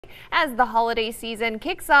As the holiday season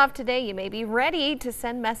kicks off today, you may be ready to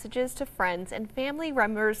send messages to friends and family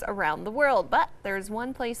members around the world. But there's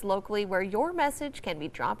one place locally where your message can be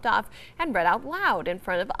dropped off and read out loud in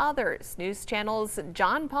front of others. News Channel's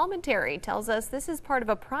John Palmentary tells us this is part of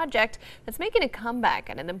a project that's making a comeback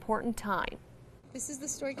at an important time. This is the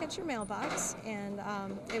Storycatcher mailbox, and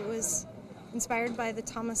it was inspired by the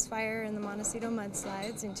Thomas Fire and the Montecito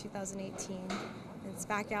mudslides in 2018. It's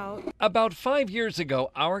back out. About 5 years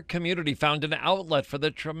ago, our community found an outlet for the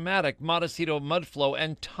traumatic Montecito mudflow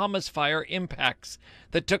and Thomas Fire impacts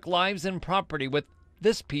that took lives and property with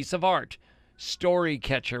this piece of art.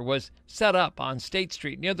 Storycatcher was set up on State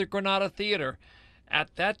Street near the Granada Theater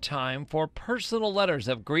at that time for personal letters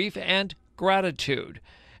of grief and gratitude.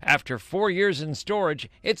 After 4 years in storage,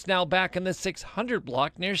 it's now back in the 600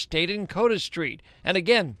 block near State and Coda Street. And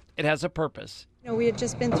again, it has a purpose. You know, we had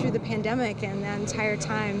just been through the pandemic, and that entire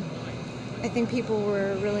time, I think people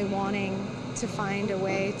were really wanting to find a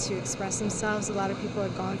way to express themselves. A lot of people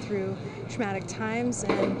had gone through traumatic times,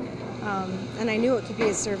 and I knew it could be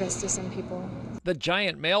a service to some people. The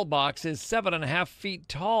giant mailbox is 7.5 feet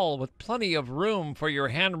tall with plenty of room for your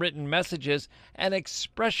handwritten messages and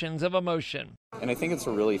expressions of emotion. And I think it's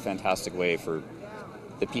a really fantastic way for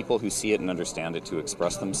the people who see it and understand it to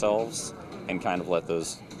express themselves and kind of let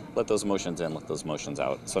those emotions in, let those emotions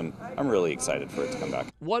out. So I'm really excited for it to come back.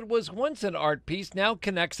 What was once an art piece now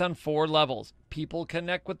connects on 4 levels. People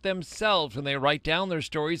connect with themselves when they write down their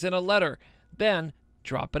stories in a letter, then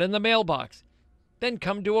drop it in the mailbox. Then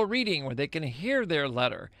come to a reading where they can hear their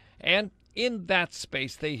letter. And in that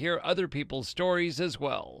space, they hear other people's stories as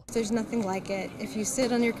well. There's nothing like it. If you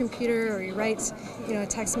sit on your computer or you write, a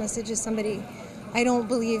text message to somebody, I don't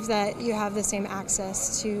believe that you have the same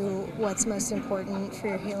access to what's most important for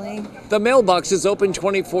your healing. The mailbox is open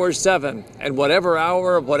 24/7, and whatever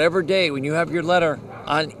hour of whatever day when you have your letter,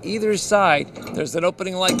 on either side, there's an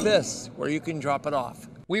opening like this where you can drop it off.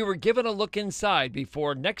 We were given a look inside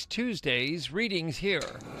before next Tuesday's readings here.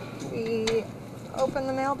 We open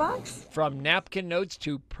the mailbox. From napkin notes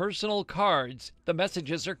to personal cards, the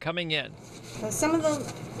messages are coming in. Some of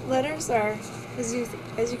the letters are, as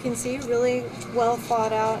you can see, really well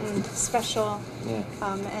thought out and special. Yeah.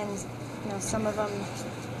 And some of them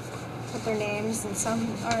put their names and some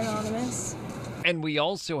are anonymous. And we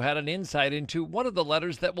also had an insight into one of the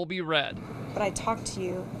letters that will be read. But I talk to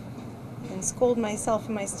you and scold myself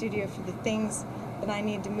in my studio for the things that I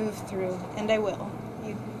need to move through, and I will.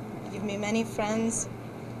 You give me many friends,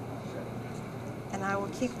 and I will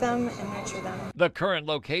keep them and nurture them. The current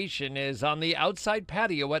location is on the outside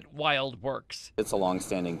patio at Wild Works. It's a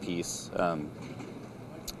long-standing piece.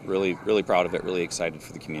 Really, really proud of it, really excited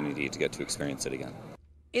for the community to get to experience it again.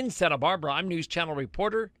 In Santa Barbara, I'm News Channel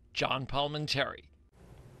reporter John Palmentary.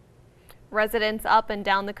 Residents up and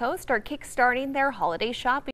down the coast are kickstarting their holiday shopping.